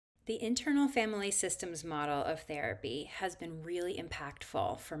The internal family systems model of therapy has been really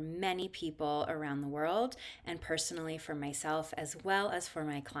impactful for many people around the world and personally for myself as well as for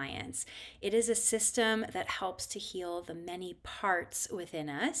my clients. It is a system that helps to heal the many parts within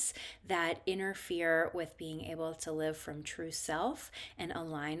us that interfere with being able to live from true self and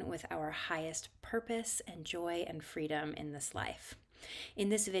align with our highest purpose and joy and freedom in this life. In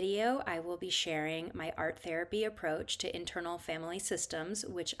this video, I will be sharing my art therapy approach to internal family systems,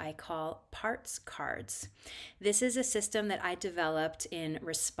 which I call parts cards. This is a system that I developed in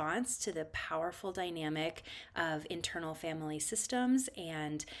response to the powerful dynamic of internal family systems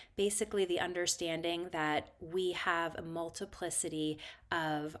and basically the understanding that we have a multiplicity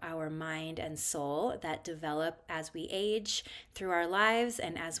of our mind and soul that develop as we age through our lives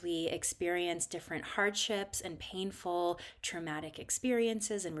and as we experience different hardships and painful, traumatic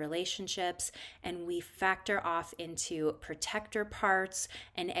experiences and relationships, and we factor off into protector parts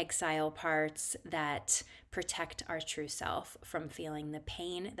and exile parts that protect our true self from feeling the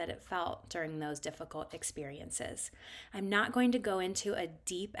pain that it felt during those difficult experiences. I'm not going to go into a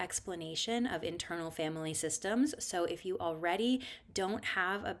deep explanation of internal family systems, so if you already don't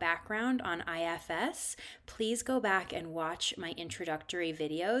have a background on IFS, please go back and watch my introductory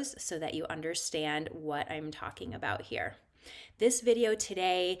videos so that you understand what I'm talking about here. This video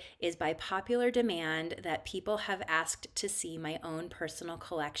today is by popular demand that people have asked to see my own personal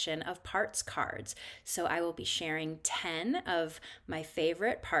collection of parts cards. So I will be sharing 10 of my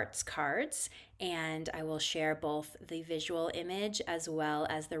favorite parts cards, and I will share both the visual image as well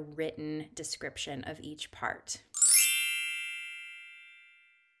as the written description of each part.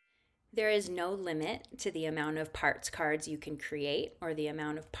 There is no limit to the amount of parts cards you can create or the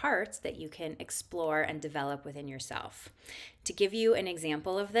amount of parts that you can explore and develop within yourself. To give you an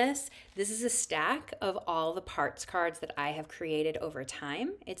example of this is a stack of all the parts cards that I have created over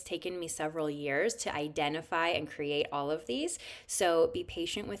time. It's taken me several years to identify and create all of these, so be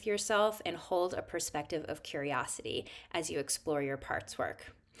patient with yourself and hold a perspective of curiosity as you explore your parts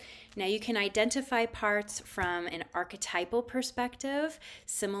work. Now, you can identify parts from an archetypal perspective,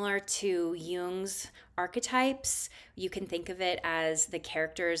 similar to Jung's archetypes. You can think of it as the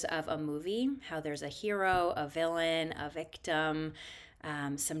characters of a movie, how there's a hero, a villain, a victim.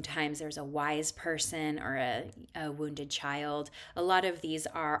 Sometimes there's a wise person or a wounded child. A lot of these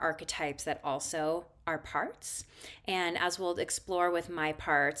are archetypes that also are parts. And as we'll explore with my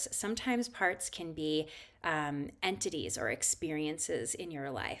parts, sometimes parts can be entities or experiences in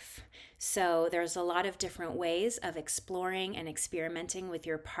your life. So there's a lot of different ways of exploring and experimenting with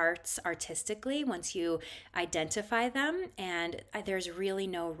your parts artistically once you identify them, and there's really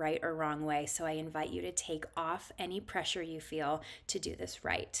no right or wrong way. So I invite you to take off any pressure you feel to do this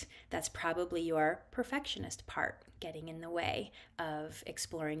right. That's probably your perfectionist part getting in the way of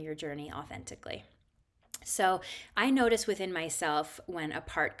exploring your journey authentically. So I notice within myself when a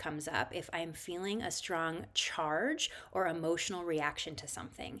part comes up, if I'm feeling a strong charge or emotional reaction to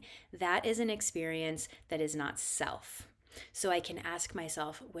something, that is an experience that is not self. So I can ask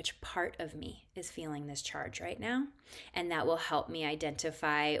myself which part of me is feeling this charge right now, and that will help me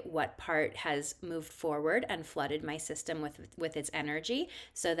identify what part has moved forward and flooded my system with its energy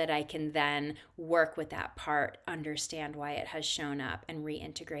so that I can then work with that part, understand why it has shown up, and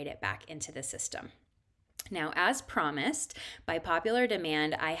reintegrate it back into the system. Now, as promised, by popular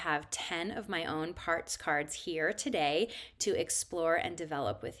demand, I have 10 of my own parts cards here today to explore and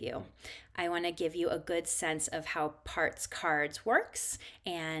develop with you. I want to give you a good sense of how parts cards works,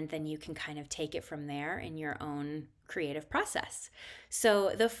 and then you can kind of take it from there in your own creative process. So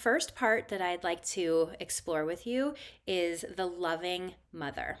the first part that I'd like to explore with you is the loving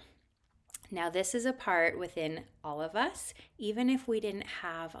mother. Now, this is a part within all of us, even if we didn't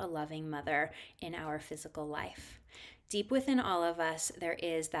have a loving mother in our physical life. Deep within all of us, there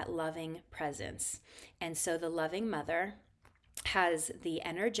is that loving presence. And so the loving mother has the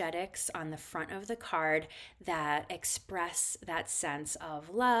energetics on the front of the card that express that sense of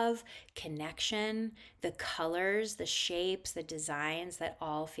love, connection, the colors, the shapes, the designs that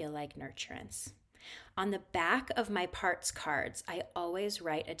all feel like nurturance. On the back of my parts cards, I always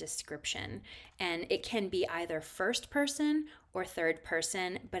write a description, and it can be either first person or third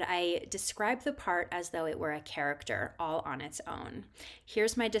person, but I describe the part as though it were a character all on its own.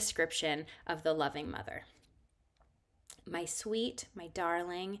 Here's my description of the loving mother. My sweet, my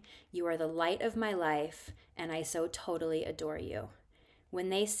darling, you are the light of my life, and I so totally adore you. When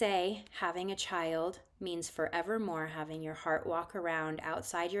they say having a child means forevermore having your heart walk around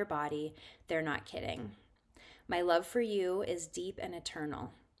outside your body, they're not kidding. My love for you is deep and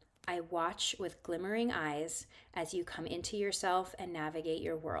eternal. I watch with glimmering eyes as you come into yourself and navigate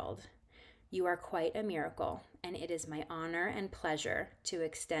your world. You are quite a miracle, and it is my honor and pleasure to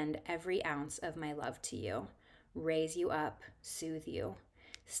extend every ounce of my love to you, raise you up, soothe you,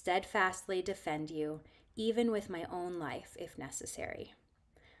 steadfastly defend you, even with my own life if necessary.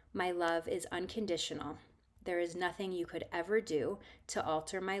 My love is unconditional. There is nothing you could ever do to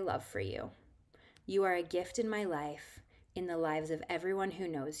alter my love for you. You are a gift in my life, in the lives of everyone who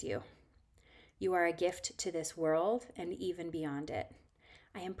knows you. You are a gift to this world and even beyond it.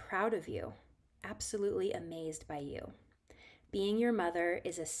 I am proud of you, absolutely amazed by you. Being your mother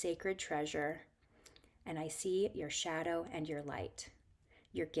is a sacred treasure, and I see your shadow and your light,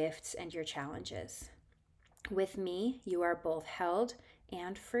 your gifts and your challenges. With me, you are both held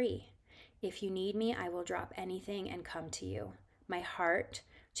and free. If you need me, I will drop anything and come to you. My heart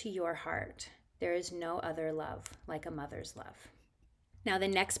to your heart. There is no other love like a mother's love. Now, the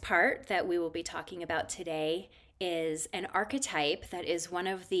next part that we will be talking about today is an archetype that is one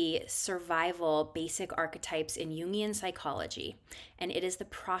of the survival basic archetypes in Jungian psychology, and it is the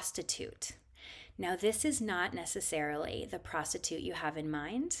prostitute. Now, this is not necessarily the prostitute you have in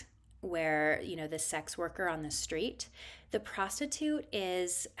mind, where, the sex worker on the street. The prostitute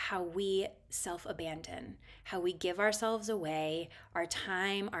is how we self-abandon, how we give ourselves away, our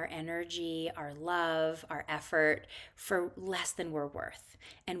time, our energy, our love, our effort for less than we're worth.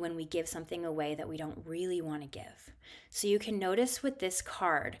 And when we give something away that we don't really want to give. So you can notice with this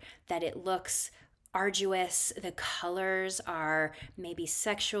card that it looks arduous. The colors are maybe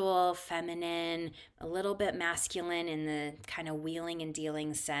sexual, feminine, a little bit masculine in the kind of wheeling and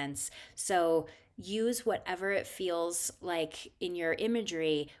dealing sense. So use whatever it feels like in your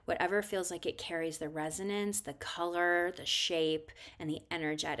imagery, whatever feels like it carries the resonance, the color, the shape, and the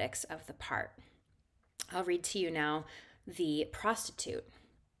energetics of the part. I'll read to you now the prostitute.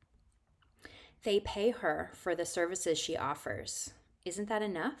 They pay her for the services she offers. Isn't that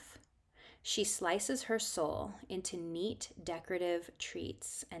enough? She slices her soul into neat, decorative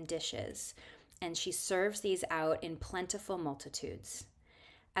treats and dishes, and she serves these out in plentiful multitudes,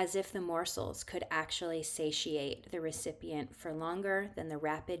 as if the morsels could actually satiate the recipient for longer than the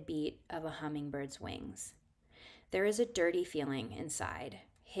rapid beat of a hummingbird's wings. There is a dirty feeling inside,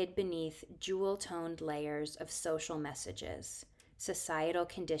 hid beneath jewel-toned layers of social messages, societal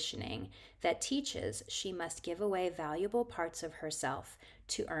conditioning that teaches she must give away valuable parts of herself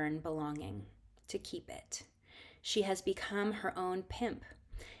to earn belonging, to keep it. She has become her own pimp,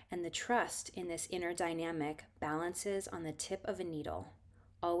 and the trust in this inner dynamic balances on the tip of a needle,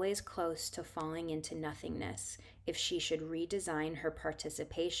 always close to falling into nothingness if she should redesign her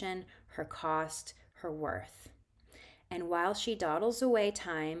participation, her cost, her worth. And while she dawdles away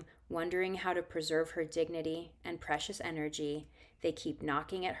time, wondering how to preserve her dignity and precious energy, they keep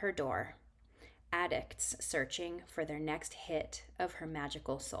knocking at her door, addicts searching for their next hit of her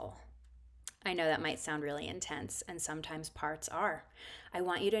magical soul. I know that might sound really intense, and sometimes parts are. I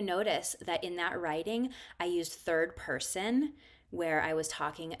want you to notice that in that writing, I used third person, where I was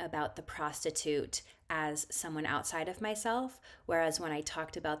talking about the prostitute as someone outside of myself, whereas when I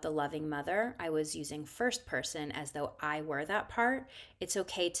talked about the loving mother, I was using first person as though I were that part. It's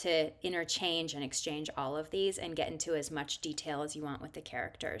okay to interchange and exchange all of these and get into as much detail as you want with the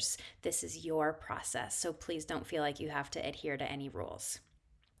characters. This is your process, so please don't feel like you have to adhere to any rules.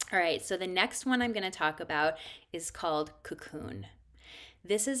 All right, so the next one I'm going to talk about is called cocoon.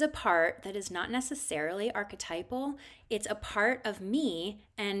 This is a part that is not necessarily archetypal. It's a part of me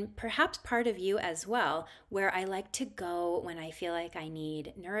and perhaps part of you as well, where I like to go when I feel like I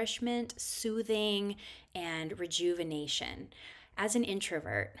need nourishment, soothing, and rejuvenation. As an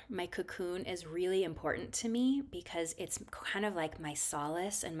introvert, my cocoon is really important to me because it's kind of like my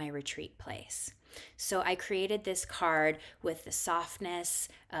solace and my retreat place. So I created this card with the softness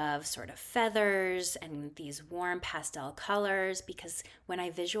of sort of feathers and these warm pastel colors because when I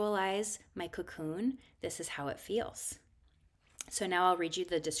visualize my cocoon, this is how it feels. So now I'll read you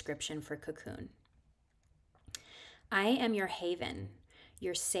the description for cocoon. I am your haven,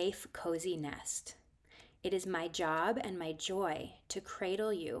 your safe, cozy nest. It is my job and my joy to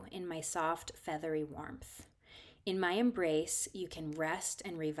cradle you in my soft, feathery warmth. In my embrace, you can rest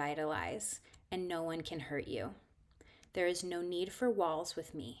and revitalize, and no one can hurt you. There is no need for walls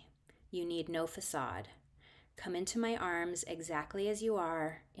with me. You need no facade. Come into my arms exactly as you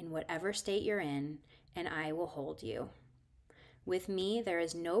are, in whatever state you're in, and I will hold you. With me, there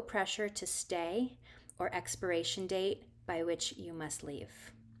is no pressure to stay or expiration date by which you must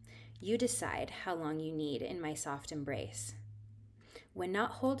leave. You decide how long you need in my soft embrace. When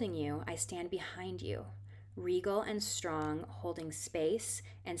not holding you, I stand behind you, regal and strong, holding space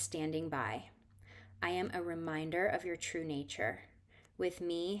and standing by. I am a reminder of your true nature. With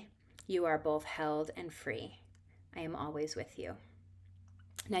me, you are both held and free. I am always with you.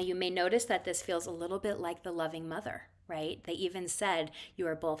 Now, you may notice that this feels a little bit like the loving mother, right? They even said, you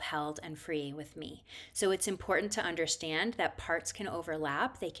are both held and free with me. So it's important to understand that parts can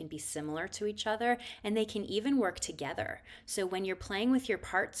overlap, they can be similar to each other, and they can even work together. So when you're playing with your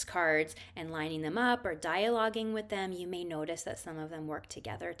parts cards and lining them up or dialoguing with them, you may notice that some of them work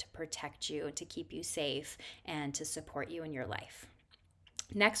together to protect you, to keep you safe, and to support you in your life.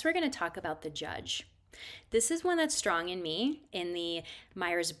 Next, we're going to talk about the judge. This is one that's strong in me. In the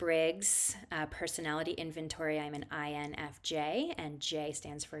Myers-Briggs personality inventory, I'm an INFJ, and J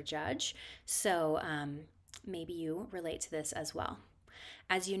stands for judge. So maybe you relate to this as well.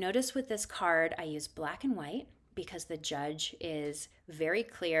 As you notice with this card, I use black and white because the judge is very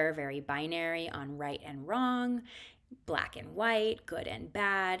clear, very binary on right and wrong, black and white, good and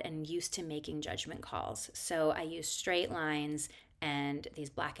bad, and used to making judgment calls. So I use straight lines and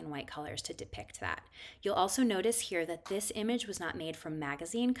these black and white colors to depict that. You'll also notice here that this image was not made from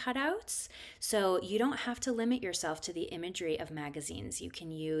magazine cutouts, so you don't have to limit yourself to the imagery of magazines. You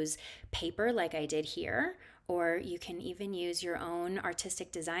can use paper like I did here, or you can even use your own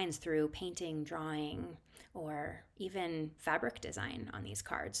artistic designs through painting, drawing, or even fabric design on these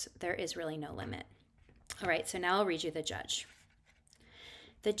cards. There is really no limit. All right, so now I'll read you the judge.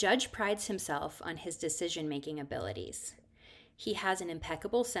 The judge prides himself on his decision-making abilities. He has an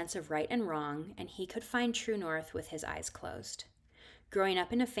impeccable sense of right and wrong, and he could find true north with his eyes closed. Growing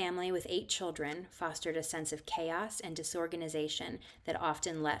up in a family with 8 children fostered a sense of chaos and disorganization that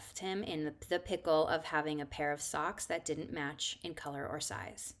often left him in the pickle of having a pair of socks that didn't match in color or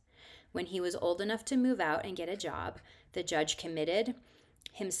size. When he was old enough to move out and get a job, the judge committed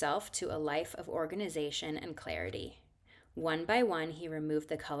himself to a life of organization and clarity. One by one, he removed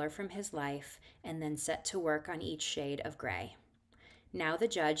the color from his life and then set to work on each shade of gray. Now the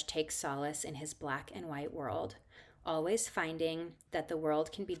judge takes solace in his black and white world, always finding that the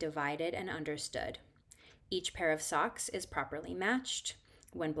world can be divided and understood. Each pair of socks is properly matched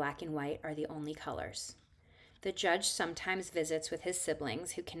when black and white are the only colors. The judge sometimes visits with his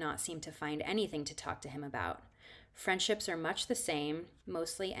siblings who cannot seem to find anything to talk to him about. Friendships are much the same,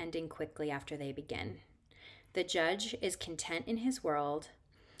 mostly ending quickly after they begin. The judge is content in his world,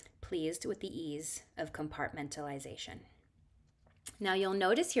 pleased with the ease of compartmentalization. Now you'll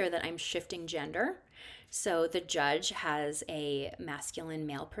notice here that I'm shifting gender. So the judge has a masculine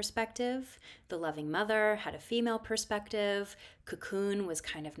male perspective. The loving mother had a female perspective. Cocoon was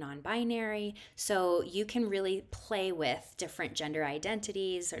kind of non-binary. So you can really play with different gender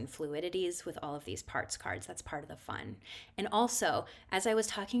identities and fluidities with all of these parts cards. That's part of the fun. And also, as I was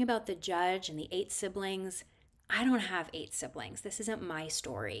talking about the judge and the 8 siblings, I don't have 8 siblings. This isn't my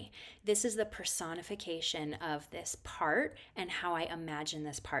story. This is the personification of this part and how I imagine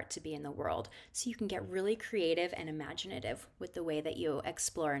this part to be in the world. So you can get really creative and imaginative with the way that you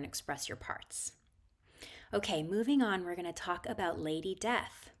explore and express your parts. Okay, moving on, we're going to talk about Lady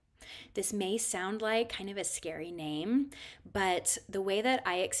Death. This may sound like kind of a scary name, but the way that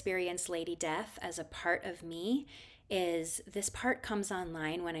I experience Lady Death as a part of me is this part comes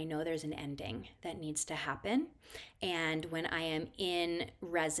online when I know there's an ending that needs to happen and when I am in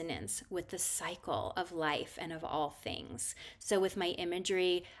resonance with the cycle of life and of all things. So with my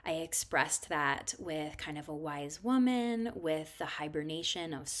imagery, I expressed that with kind of a wise woman, with the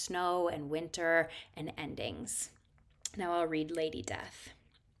hibernation of snow and winter and endings. Now I'll read Lady Death.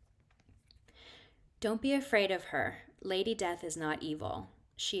 Don't be afraid of her. Lady Death is not evil.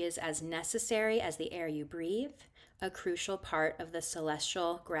 She is as necessary as the air you breathe, a crucial part of the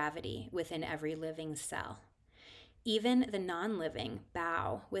celestial gravity within every living cell. Even the non-living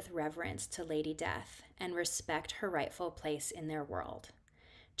bow with reverence to Lady Death and respect her rightful place in their world.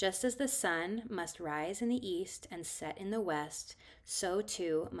 Just as the sun must rise in the east and set in the west, so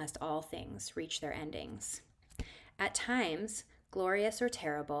too must all things reach their endings. At times, glorious or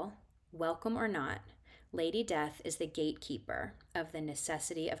terrible, welcome or not, Lady Death is the gatekeeper of the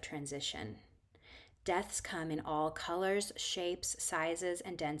necessity of transition. Deaths come in all colors, shapes, sizes,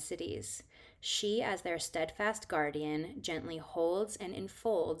 and densities. She, as their steadfast guardian, gently holds and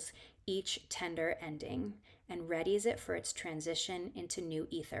enfolds each tender ending and readies it for its transition into new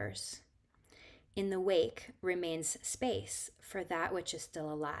ethers. In the wake remains space for that which is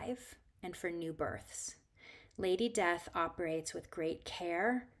still alive and for new births. Lady Death operates with great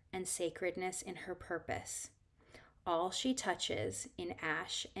care and sacredness in her purpose. All she touches in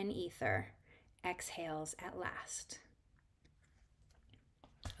ash and ether exhales at last.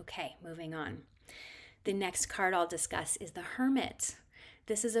 Okay, moving on. The next card I'll discuss is the Hermit.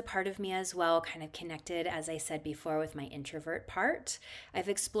 This is a part of me as well, kind of connected, as I said before, with my introvert part. I've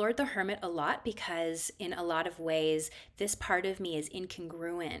explored the Hermit a lot because in a lot of ways, this part of me is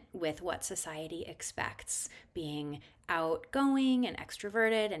incongruent with what society expects, being outgoing and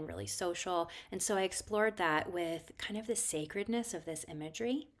extroverted and really social. And so I explored that with kind of the sacredness of this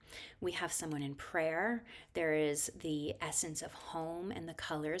imagery. We have someone in prayer. There is the essence of home, and the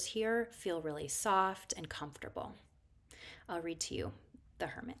colors here feel really soft and comfortable. I'll read to you the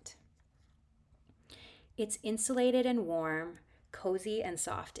Hermit. It's insulated and warm, cozy and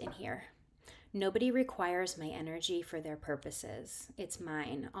soft in here. Nobody requires my energy for their purposes. It's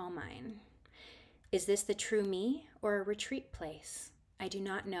mine, all mine. Is this the true me or a retreat place? I do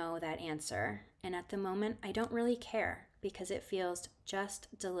not know that answer, and at the moment I don't really care because it feels just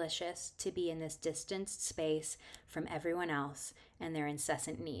delicious to be in this distanced space from everyone else and their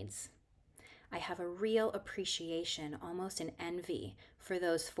incessant needs. I have a real appreciation, almost an envy, for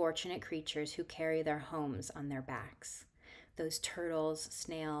those fortunate creatures who carry their homes on their backs. Those turtles,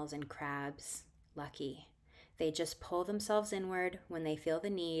 snails, and crabs, lucky. They just pull themselves inward when they feel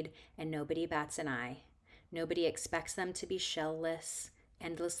the need, and nobody bats an eye. Nobody expects them to be shellless,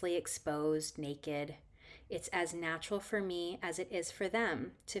 endlessly exposed, naked. It's as natural for me as it is for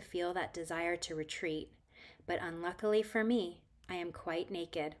them to feel that desire to retreat. But unluckily for me, I am quite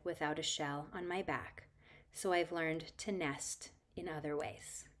naked without a shell on my back, so I've learned to nest in other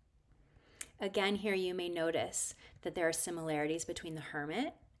ways. Again, here you may notice that there are similarities between the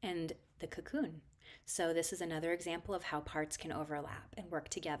Hermit and the cocoon. So this is another example of how parts can overlap and work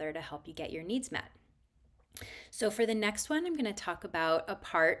together to help you get your needs met. So for the next one, I'm going to talk about a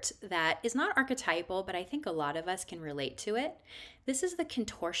part that is not archetypal, but I think a lot of us can relate to it. This is the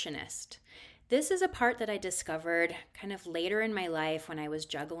contortionist. This is a part that I discovered kind of later in my life when I was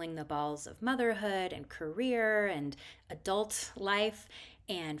juggling the balls of motherhood and career and adult life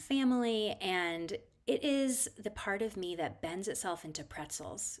and family. And it is the part of me that bends itself into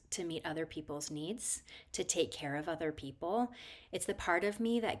pretzels to meet other people's needs, to take care of other people. It's the part of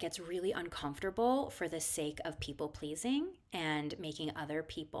me that gets really uncomfortable for the sake of people pleasing and making other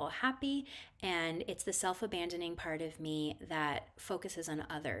people happy. And it's the self-abandoning part of me that focuses on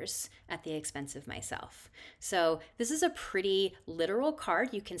others at the expense of myself. So this is a pretty literal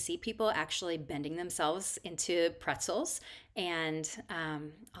card. You can see people actually bending themselves into pretzels. And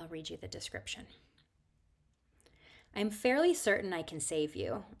I'll read you the description. I'm fairly certain I can save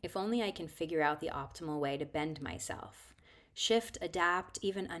you, if only I can figure out the optimal way to bend myself. Shift, adapt,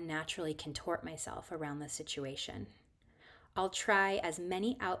 even unnaturally contort myself around the situation. I'll try as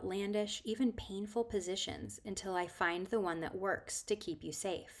many outlandish, even painful positions until I find the one that works to keep you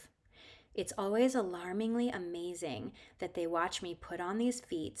safe. It's always alarmingly amazing that they watch me put on these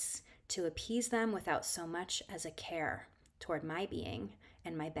feats to appease them without so much as a care toward my being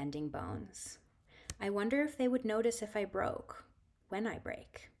and my bending bones. I wonder if they would notice if I broke, when I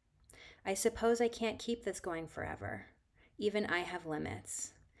break. I suppose I can't keep this going forever. Even I have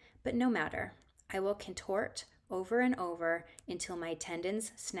limits. But no matter, I will contort over and over until my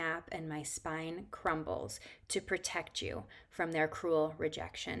tendons snap and my spine crumbles to protect you from their cruel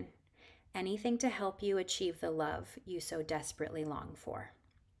rejection. Anything to help you achieve the love you so desperately long for.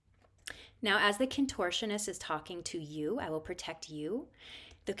 Now, as the contortionist is talking to you, I will protect you.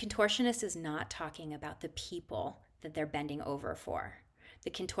 The contortionist is not talking about the people that they're bending over for. The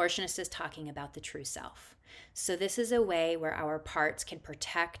contortionist is talking about the true self. So this is a way where our parts can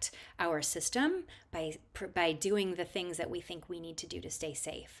protect our system by doing the things that we think we need to do to stay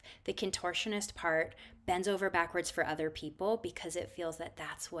safe. The contortionist part bends over backwards for other people because it feels that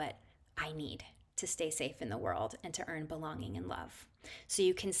that's what I need to stay safe in the world and to earn belonging and love. So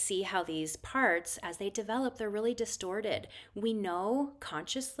you can see how these parts, as they develop, they're really distorted. We know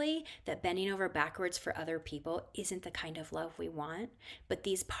consciously that bending over backwards for other people isn't the kind of love we want, but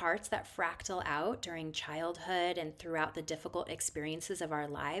these parts that fractal out during childhood and throughout the difficult experiences of our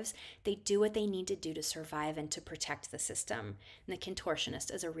lives, they do what they need to do to survive and to protect the system. And the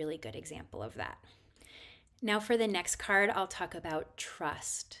contortionist is a really good example of that. Now for the next card, I'll talk about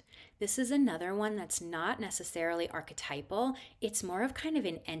trust. This is another one that's not necessarily archetypal. It's more of kind of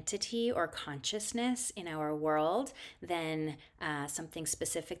an entity or consciousness in our world than something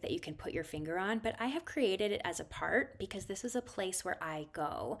specific that you can put your finger on. But I have created it as a part because this is a place where I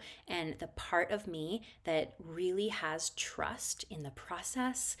go. And the part of me that really has trust in the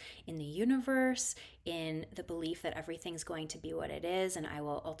process, in the universe, in the belief that everything's going to be what it is and I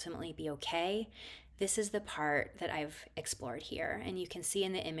will ultimately be okay. this is the part that I've explored here. And you can see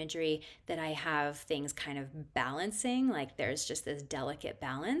in the imagery that I have things kind of balancing, like there's just this delicate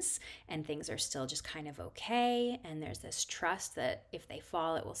balance and things are still just kind of okay. And there's this trust that if they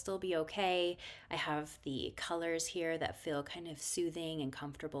fall, it will still be okay. I have the colors here that feel kind of soothing and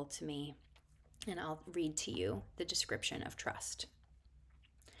comfortable to me. And I'll read to you the description of trust.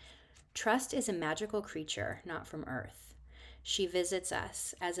 Trust is a magical creature not from Earth. She visits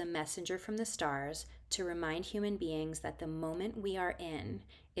us as a messenger from the stars to remind human beings that the moment we are in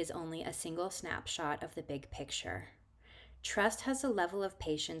is only a single snapshot of the big picture. Trust has a level of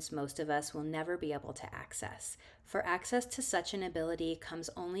patience most of us will never be able to access, for access to such an ability comes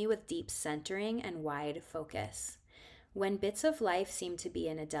only with deep centering and wide focus. When bits of life seem to be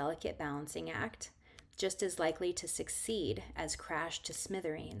in a delicate balancing act, just as likely to succeed as crash to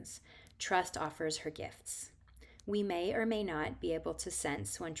smithereens, trust offers her gifts. We may or may not be able to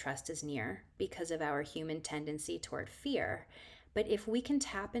sense when trust is near because of our human tendency toward fear, but if we can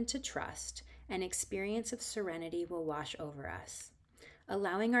tap into trust, an experience of serenity will wash over us.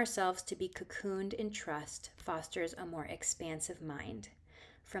 Allowing ourselves to be cocooned in trust fosters a more expansive mind.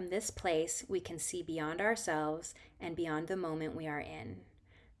 From this place, we can see beyond ourselves and beyond the moment we are in.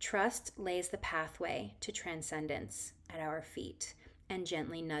 Trust lays the pathway to transcendence at our feet and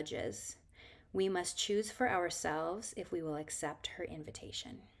gently nudges. We must choose for ourselves if we will accept her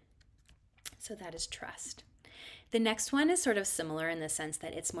invitation. So that is trust. The next one is sort of similar in the sense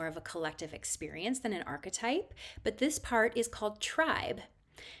that it's more of a collective experience than an archetype, but this part is called tribe.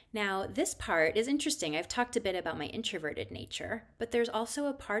 Now, this part is interesting. I've talked a bit about my introverted nature, but there's also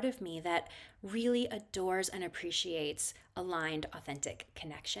a part of me that really adores and appreciates aligned, authentic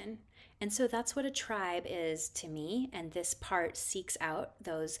connection. And so that's what a tribe is to me, and this part seeks out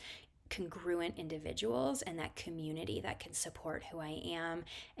those congruent individuals and that community that can support who I am.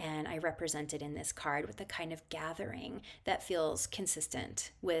 And I represent it in this card with a kind of gathering that feels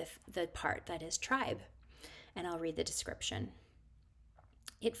consistent with the part that is tribe. And I'll read the description.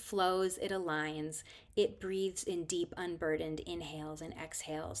 It flows, it aligns, it breathes in deep, unburdened inhales and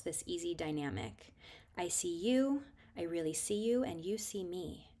exhales, this easy dynamic. I see you, I really see you, and you see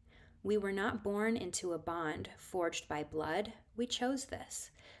me. We were not born into a bond forged by blood. We chose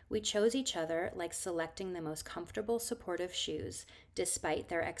this. We chose each other like selecting the most comfortable, supportive shoes, despite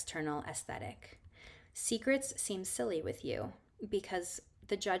their external aesthetic. Secrets seem silly with you, because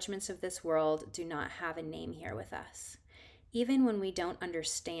the judgments of this world do not have a name here with us. Even when we don't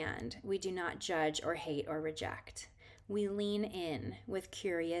understand, we do not judge or hate or reject. We lean in with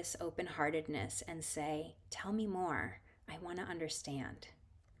curious open-heartedness and say, "Tell me more. I want to understand."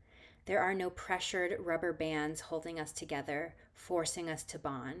 There are no pressured rubber bands holding us together, forcing us to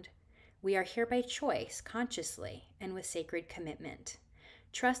bond. We are here by choice, consciously, and with sacred commitment.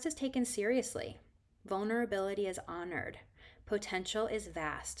 Trust is taken seriously. Vulnerability is honored. Potential is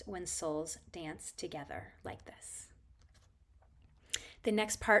vast when souls dance together like this. The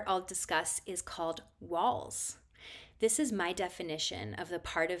next part I'll discuss is called walls. This is my definition of the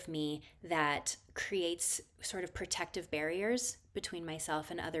part of me that creates sort of protective barriers between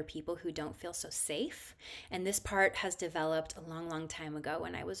myself and other people who don't feel so safe. And this part has developed a long, long time ago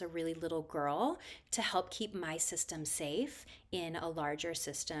when I was a really little girl to help keep my system safe in a larger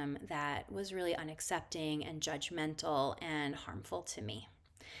system that was really unaccepting and judgmental and harmful to me.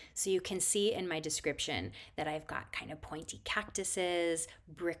 So you can see in my description that I've got kind of pointy cactuses,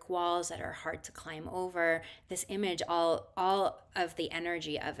 brick walls that are hard to climb over. This image, all of the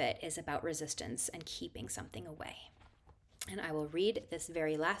energy of it is about resistance and keeping something away. And I will read this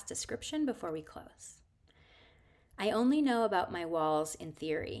very last description before we close. I only know about my walls in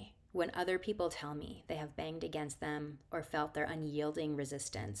theory when other people tell me they have banged against them or felt their unyielding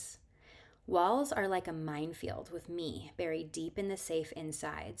resistance. Walls are like a minefield with me buried deep in the safe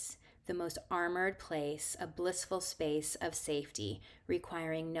insides, the most armored place, a blissful space of safety,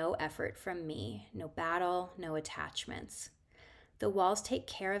 requiring no effort from me, no battle, no attachments. The walls take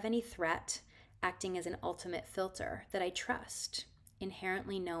care of any threat, acting as an ultimate filter that I trust,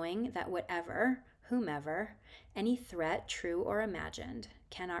 inherently knowing that whatever, whomever, any threat, true or imagined,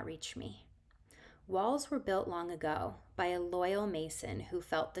 cannot reach me. Walls were built long ago by a loyal mason who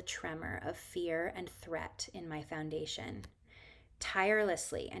felt the tremor of fear and threat in my foundation.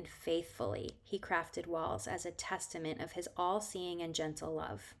 Tirelessly and faithfully, he crafted walls as a testament of his all-seeing and gentle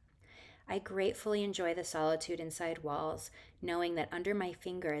love. I gratefully enjoy the solitude inside walls, knowing that under my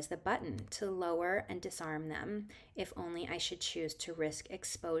finger is the button to lower and disarm them, if only I should choose to risk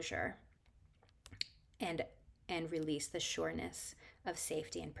exposure and release the sureness of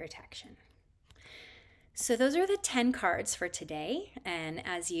safety and protection. So, those are the 10 cards for today. And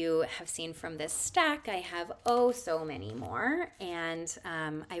as you have seen from this stack, I have so many more. And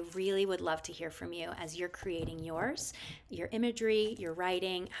I really would love to hear from you as you're creating yours, your imagery, your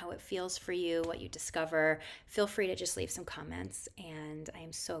writing, how it feels for you, what you discover. Feel free to just leave some comments. And I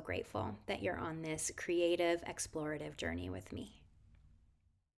am so grateful that you're on this creative, explorative journey with me.